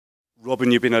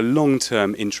Robin, you've been a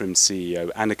long-term interim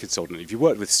CEO and a consultant. You've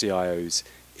worked with CIOs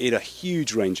in a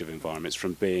huge range of environments,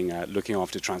 from being looking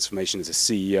after transformation as a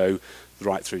CEO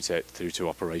right through to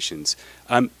operations.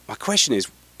 My question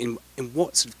is, in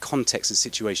what sort of context and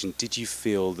situation did you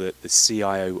feel that the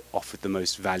CIO offered the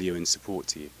most value and support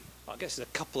to you? I guess there's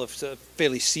a couple of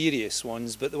fairly serious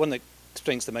ones, but the one that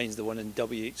springs to mind is the one in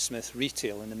W.H. Smith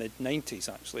Retail in the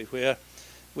mid-90s, actually, where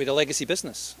we had a legacy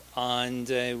business and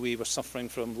we were suffering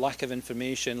from lack of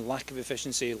information, lack of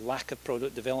efficiency, lack of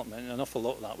product development, and an awful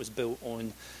lot of that was built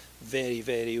on very,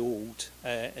 very old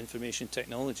information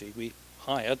technology. We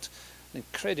hired an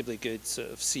incredibly good sort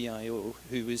of CIO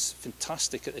who was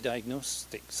fantastic at the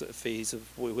diagnostic sort of phase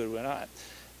of where we're at,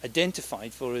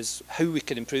 identified for us how we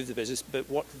could improve the business, but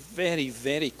worked very,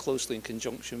 very closely in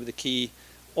conjunction with the key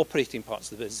operating parts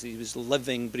of the business. He was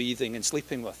living, breathing and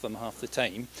sleeping with them half the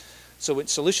time. So when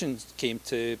solutions came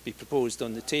to be proposed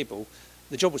on the table,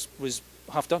 the job was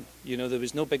half done. You know, there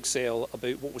was no big sell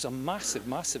about what was a massive,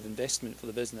 massive investment for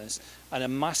the business and a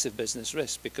massive business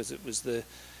risk, because it was the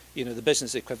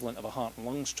business equivalent of a heart and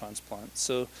lungs transplant.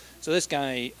 So this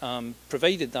guy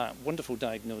provided that wonderful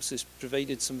diagnosis,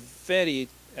 provided some very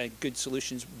good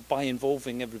solutions by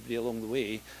involving everybody along the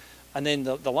way. And then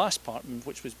the last part,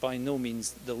 which was by no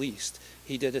means the least,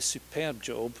 he did a superb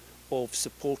job of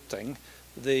supporting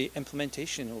the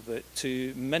implementation of it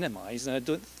to minimise, and I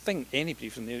don't think anybody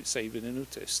from the outside would have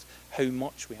noticed how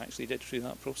much we actually did through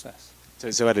that process.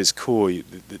 So at its core,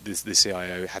 the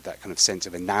CIO had that kind of sense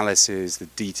of analysis, the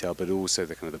detail, but also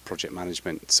the kind of the project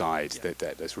management side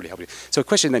that's really helping. So a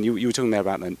question then, you were talking there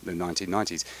about the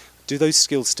 1990s. Do those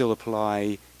skills still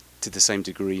apply to the same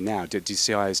degree now? Do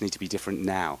CIOs need to be different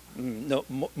now? No,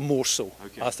 more so.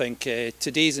 Okay. I think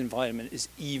today's environment is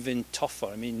even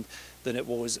tougher, than it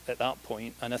was at that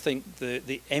point. And I think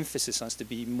the emphasis has to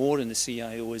be more in the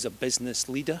CIO as a business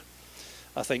leader.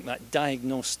 I think that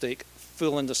diagnostic,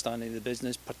 full understanding of the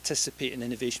business, participate in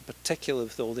innovation, particularly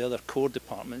with all the other core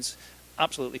departments,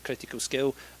 absolutely critical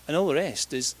skill. And all the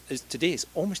rest is today is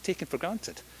almost taken for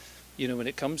granted, when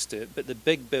it comes to it. But the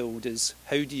big build is,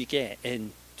 how do you get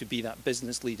in to be that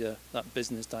business leader, that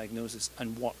business diagnosis,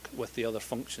 and work with the other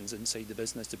functions inside the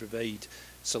business to provide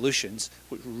solutions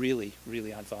which really,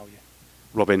 really add value.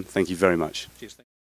 Robin, thank you very much. Cheers.